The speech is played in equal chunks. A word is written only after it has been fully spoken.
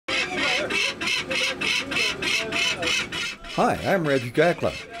Hi, I'm Reg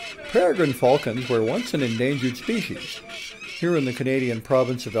Jacklin. Peregrine falcons were once an endangered species. Here in the Canadian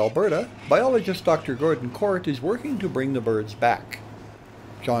province of Alberta, biologist Dr. Gordon Court is working to bring the birds back.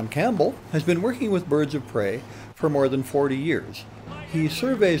 John Campbell has been working with birds of prey for more than 40 years. He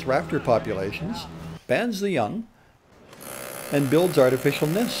surveys raptor populations, bands the young, and builds artificial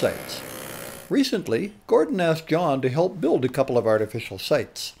nest sites. Recently, Gordon asked John to help build a couple of artificial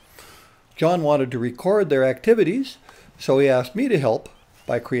sites. John wanted to record their activities, so he asked me to help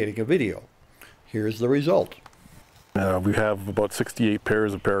by creating a video. Here's the result. We have about 68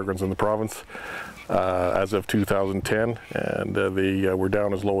 pairs of peregrines in the province as of 2010, and they were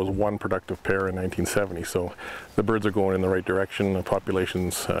down as low as one productive pair in 1970. So the birds are going in the right direction. The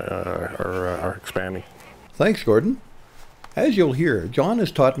populations are expanding. Thanks, Gordon. As you'll hear, John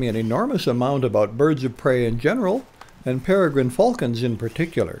has taught me an enormous amount about birds of prey in general and peregrine falcons in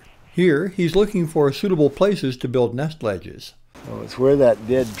particular. Here, he's looking for suitable places to build nest ledges. Oh, it's where that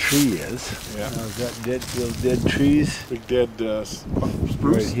dead tree is. Yeah. Is that those dead trees? Big dead spruce.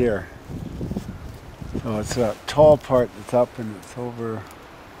 Right here. Oh, it's a tall part that's up and it's over.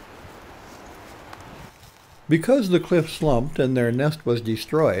 Because the cliff slumped and their nest was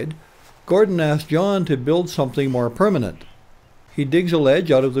destroyed, Gordon asked John to build something more permanent. He digs a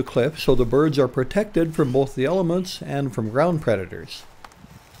ledge out of the cliff so the birds are protected from both the elements and from ground predators.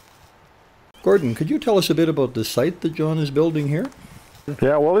 Gordon, could you tell us a bit about the site that John is building here?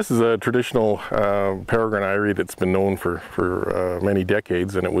 Yeah, well, this is a traditional peregrine eyrie that's been known for many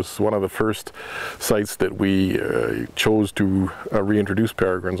decades, and it was one of the first sites that we chose to reintroduce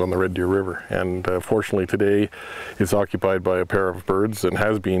peregrines on the Red Deer River. And fortunately today it's occupied by a pair of birds and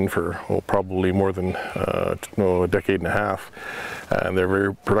has been for probably more than a decade and a half. And they're a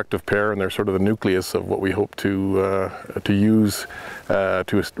very productive pair, and they're sort of the nucleus of what we hope to use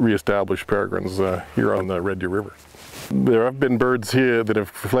to reestablish peregrines here on the Red Deer River. There have been birds here that have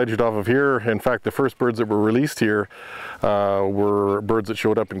fledged off of here. In fact, the first birds that were released here were birds that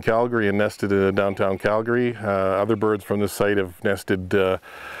showed up in Calgary and nested in downtown Calgary. Other birds from this site have nested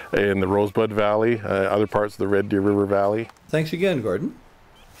in the Rosebud Valley, other parts of the Red Deer River Valley. Thanks again, Gordon.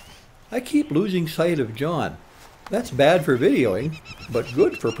 I keep losing sight of John. That's bad for videoing, but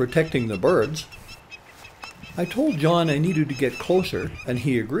good for protecting the birds. I told John I needed to get closer, and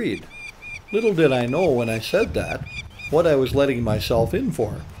he agreed. Little did I know when I said that, what I was letting myself in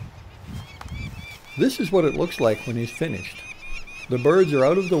for. This is what it looks like when he's finished. The birds are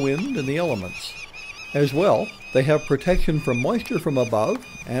out of the wind and the elements. As well, they have protection from moisture from above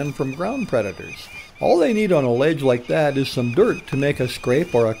and from ground predators. All they need on a ledge like that is some dirt to make a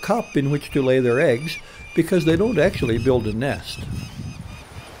scrape or a cup in which to lay their eggs, because they don't actually build a nest.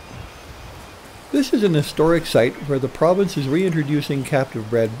 This is an historic site where the province is reintroducing captive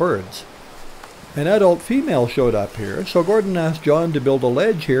bred birds. An adult female showed up here, so Gordon asked John to build a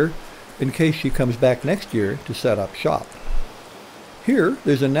ledge here in case she comes back next year to set up shop. Here,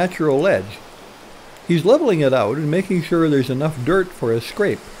 there's a natural ledge. He's leveling it out and making sure there's enough dirt for a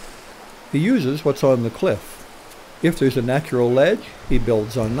scrape. He uses what's on the cliff. If there's a natural ledge, he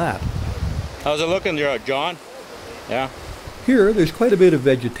builds on that. How's it looking there, John? Yeah? Here, there's quite a bit of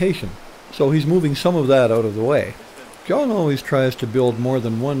vegetation, so he's moving some of that out of the way. John always tries to build more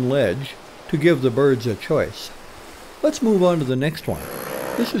than one ledge to give the birds a choice. Let's move on to the next one.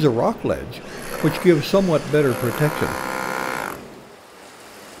 This is a rock ledge, which gives somewhat better protection.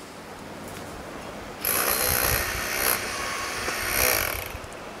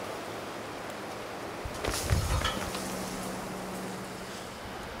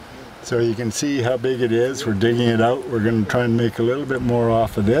 So you can see how big it is. We're digging it out. We're going to try and make a little bit more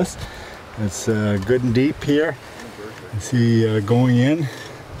off of this. It's good and deep here. You see going in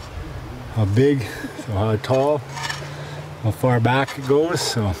how big, so how tall, how far back it goes.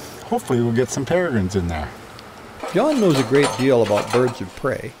 So hopefully we'll get some peregrines in there. John knows a great deal about birds of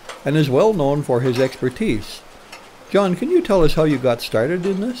prey and is well known for his expertise. John, can you tell us how you got started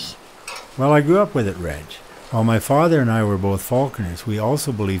in this? Well, I grew up with it, Reg. While my father and I were both falconers, we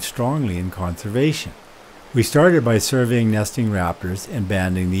also believed strongly in conservation. We started by surveying nesting raptors and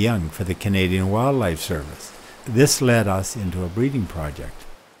banding the young for the Canadian Wildlife Service. This led us into a breeding project.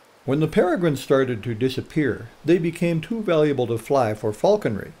 When the peregrines started to disappear, they became too valuable to fly for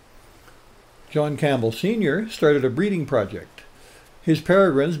falconry. John Campbell Sr. started a breeding project. His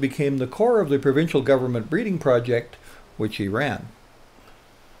peregrines became the core of the provincial government breeding project, which he ran.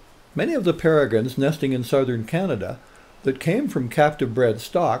 Many of the peregrines nesting in southern Canada that came from captive bred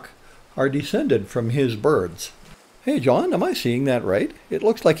stock are descended from his birds. Hey John, am I seeing that right? It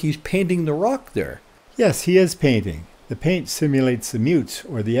looks like he's painting the rock there. Yes, he is painting. The paint simulates the mutes,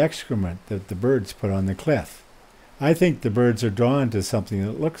 or the excrement that the birds put on the cliff. I think the birds are drawn to something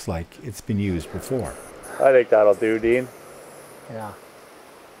that looks like it's been used before. I think that'll do, Dean. Yeah.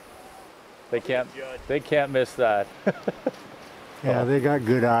 They can't miss that. Yeah, they got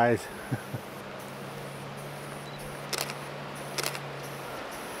good eyes.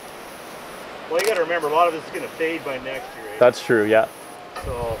 Well, you got to remember, a lot of this is going to fade by next year. Eh? That's true, yeah.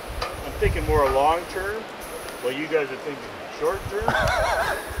 So I'm thinking more long term, while you guys are thinking short term.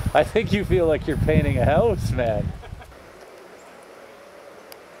 I think you feel like you're painting a house, man.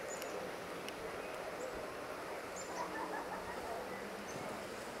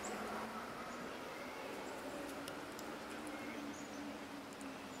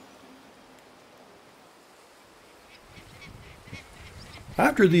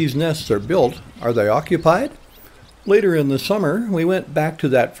 After these nests are built, are they occupied? Later in the summer, we went back to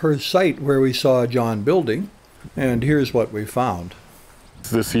that first site where we saw John building, and here's what we found.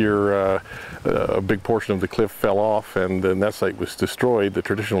 This year, a big portion of the cliff fell off and the nest site was destroyed. The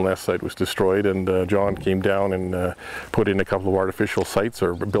traditional nest site was destroyed, and John came down and put in a couple of artificial sites,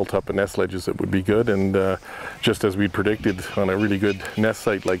 or built up a nest ledges that would be good. And just as we predicted on a really good nest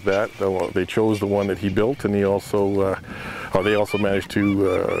site like that, they chose the one that he built, and they also managed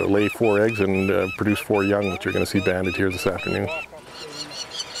to lay 4 eggs and produce 4 young, which you're going to see banded here this afternoon.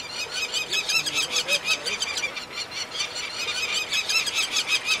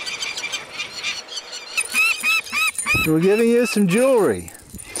 We're giving you some jewelry.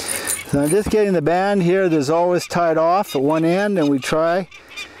 So I'm just getting the band here. There's always tied off at one end, and we try.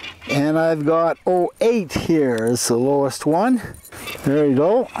 And I've got 08 here is the lowest one. There you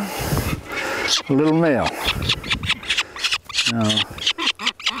go. A little male. Now,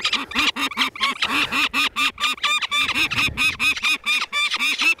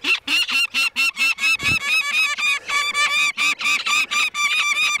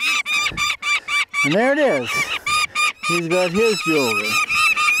 and there it is. He's got his jewelry.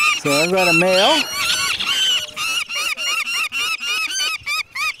 So I've got a male.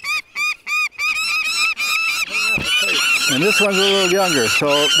 And this one's a little younger.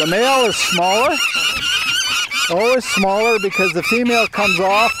 So the male is smaller. Always smaller because the female comes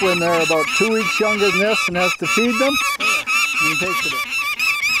off when they're about 2 weeks younger than this and has to feed them. And takes it in.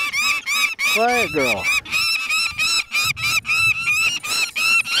 Quiet girl.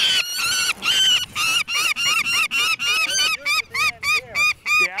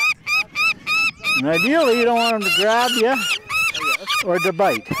 And ideally, you don't want them to grab you or to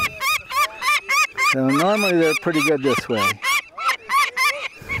bite. So normally they're pretty good this way. I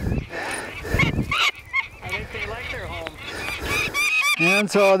think they like their home. And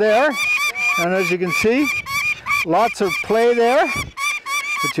so there, and as you can see, lots of play there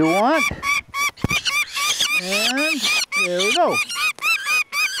that you want. And there we go.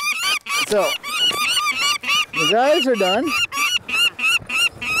 So, the guys are done.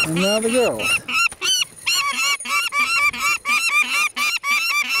 And now the girls.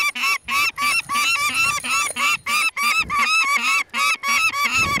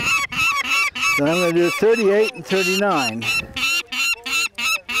 So I'm going to do 38 and 39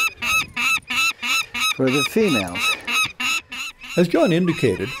 for the females. As John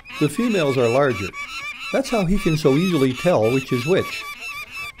indicated, the females are larger. That's how he can so easily tell which is which.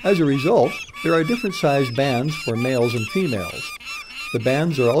 As a result, there are different sized bands for males and females. The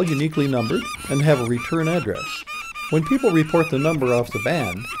bands are all uniquely numbered and have a return address. When people report the number off the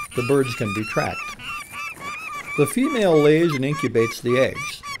band, the birds can be tracked. The female lays and incubates the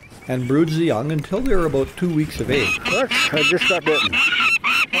eggs and broods the young until they're about 2 weeks of age. Look, I just got bitten.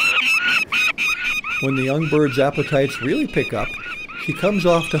 When the young bird's appetites really pick up, she comes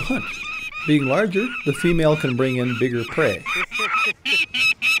off to hunt. Being larger, the female can bring in bigger prey.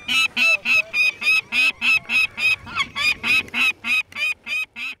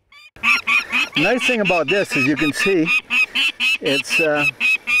 The nice thing about this, as you can see, it's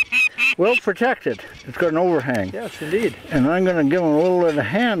well protected. It's got an overhang. Yes, indeed. And I'm going to give them a little bit of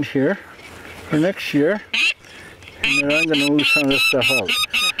hand here for next year. And then I'm going to move some of this stuff out.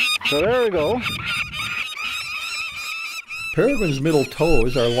 So there we go. Peregrine's middle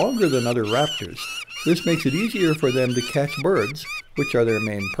toes are longer than other raptors. This makes it easier for them to catch birds, which are their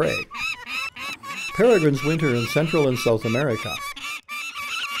main prey. Peregrines winter in Central and South America.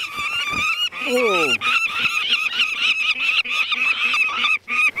 Oh.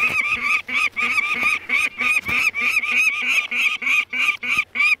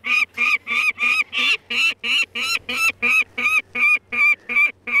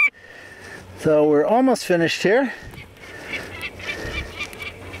 So we're almost finished here.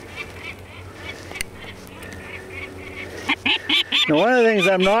 Now, one of the things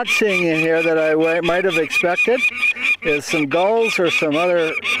I'm not seeing in here that I might have expected is some gulls or some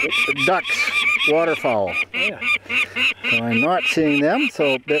other ducks, waterfowl. So I'm not seeing them,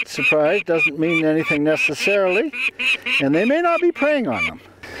 so a bit surprised. Doesn't mean anything necessarily. And they may not be preying on them.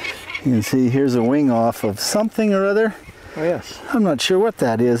 You can see here's a wing off of something or other. Oh yes. I'm not sure what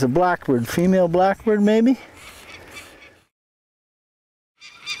that is. A blackbird, female blackbird maybe?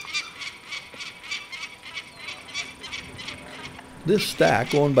 This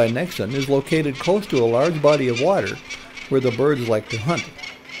stack, owned by Nexon, is located close to a large body of water where the birds like to hunt.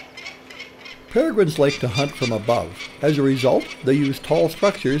 Peregrines like to hunt from above. As a result, they use tall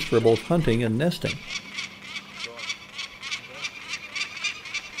structures for both hunting and nesting.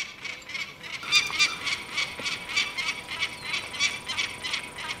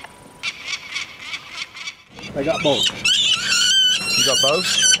 I got both. You got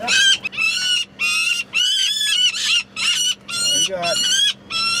both? Yep. I got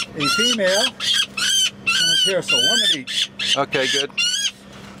a female and a tercel, one of each. Okay, good.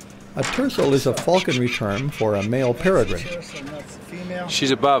 A tercel is a falconry term for a male peregrine.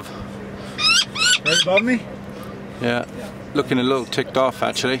 She's above. Right above me? Yeah. Looking a little ticked off,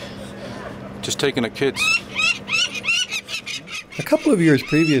 actually. Just taking her kids. A couple of years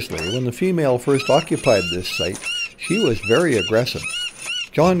previously, when the female first occupied this site, she was very aggressive.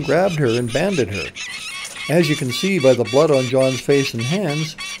 John grabbed her and banded her. As you can see by the blood on John's face and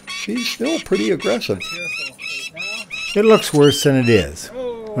hands, she's still pretty aggressive. It looks worse than it is.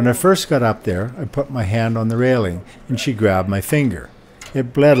 When I first got up there, I put my hand on the railing and she grabbed my finger.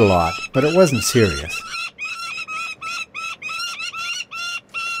 It bled a lot, but it wasn't serious.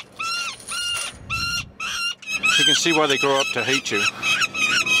 You can see why they grow up to hate you.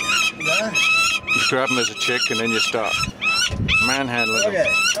 You grab them as a chick and then you stop manhandling them.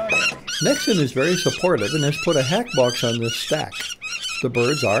 Nexon is very supportive and has put a hack box on this stack. The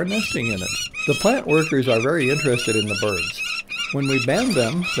birds are nesting in it. The plant workers are very interested in the birds. When we band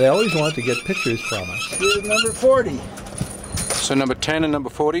them, they always want to get pictures from us. Here's number 40. So number 10 and number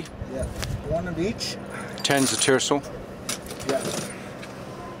 40? Yeah, one of each. 10's a tercel. Yeah.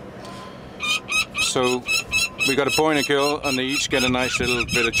 So we got a boy and a girl and they each get a nice little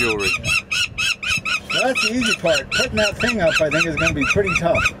bit of jewelry. Well, that's the easy part. Putting that thing up, I think, is going to be pretty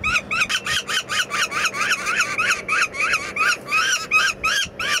tough.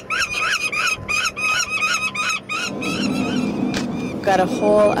 Got a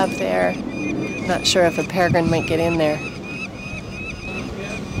hole up there. Not sure if a peregrine might get in there.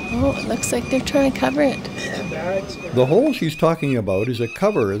 Oh, it looks like they're trying to cover it. The hole she's talking about is a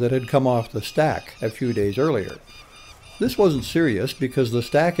cover that had come off the stack a few days earlier. This wasn't serious because the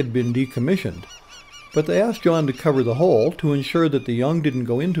stack had been decommissioned, but they asked John to cover the hole to ensure that the young didn't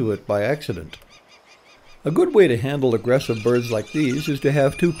go into it by accident. A good way to handle aggressive birds like these is to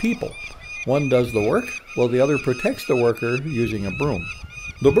have two people. One does the work, while the other protects the worker using a broom.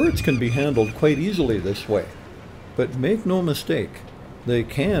 The birds can be handled quite easily this way, but make no mistake, they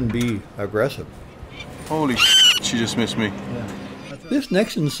can be aggressive. Holy shit, she just missed me. This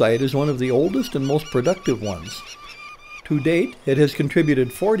Nexon site is one of the oldest and most productive ones. To date, it has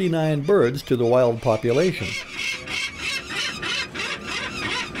contributed 49 birds to the wild population.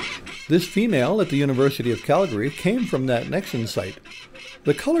 This female at the University of Calgary came from that Nexon site.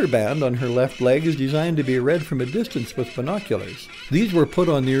 The color band on her left leg is designed to be read from a distance with binoculars. These were put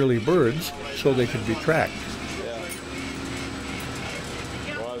on the early birds so they could be tracked.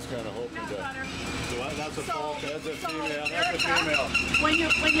 Well, I was kind of hoping to. That's a falcon, that's a female, that's a female. When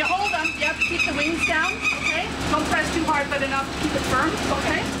you hold them, you have to keep the wings down, okay? Don't press too hard, but enough to keep it firm,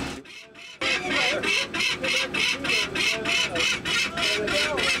 okay?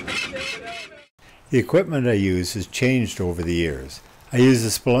 The equipment I use has changed over the years. I use a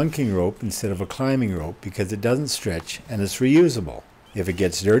spelunking rope instead of a climbing rope because it doesn't stretch and it's reusable. If it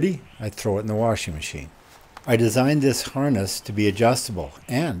gets dirty, I throw it in the washing machine. I designed this harness to be adjustable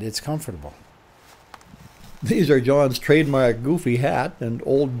and it's comfortable. These are John's trademark goofy hat and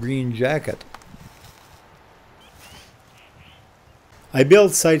old green jacket. I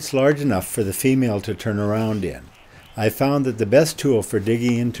build sites large enough for the female to turn around in. I found that the best tool for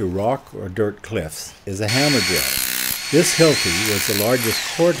digging into rock or dirt cliffs is a hammer drill. This Hilti was the largest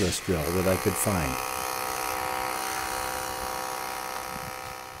cordless drill that I could find.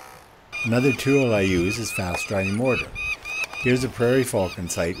 Another tool I use is fast drying mortar. Here's a prairie falcon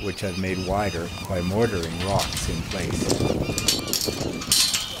site which I've made wider by mortaring rocks in place.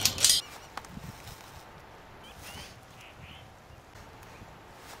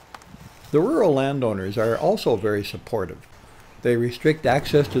 The rural landowners are also very supportive. They restrict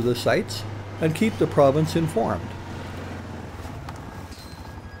access to the sites and keep the province informed.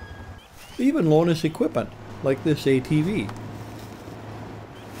 They even loan us equipment, like this ATV.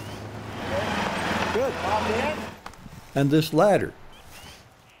 Good. Pop in. And this ladder.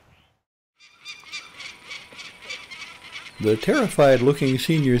 The terrified-looking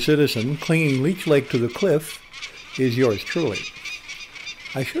senior citizen clinging leech-like to the cliff is yours truly.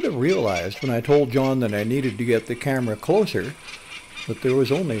 I should have realized when I told John that I needed to get the camera closer that there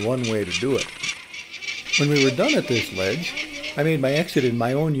was only one way to do it. When we were done at this ledge, I made my exit in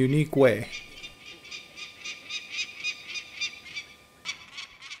my own unique way.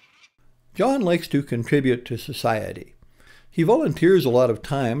 John likes to contribute to society. He volunteers a lot of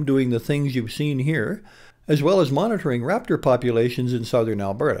time doing the things you've seen here, as well as monitoring raptor populations in southern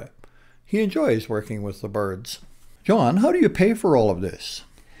Alberta. He enjoys working with the birds. John, how do you pay for all of this?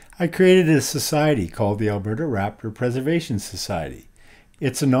 I created a society called the Alberta Raptor Preservation Society.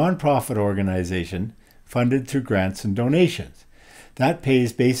 It's a non-profit organization funded through grants and donations. That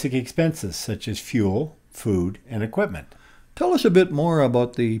pays basic expenses such as fuel, food, and equipment. Tell us a bit more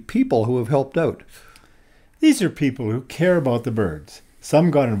about the people who have helped out. These are people who care about the birds.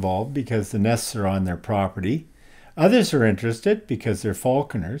 Some got involved because the nests are on their property. Others are interested because they're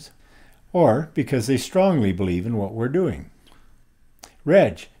falconers, or because they strongly believe in what we're doing.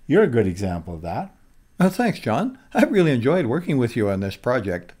 Reg, you're a good example of that. Thanks, John. I've really enjoyed working with you on this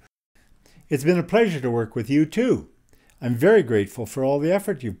project. It's been a pleasure to work with you too. I'm very grateful for all the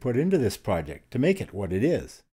effort you've put into this project to make it what it is.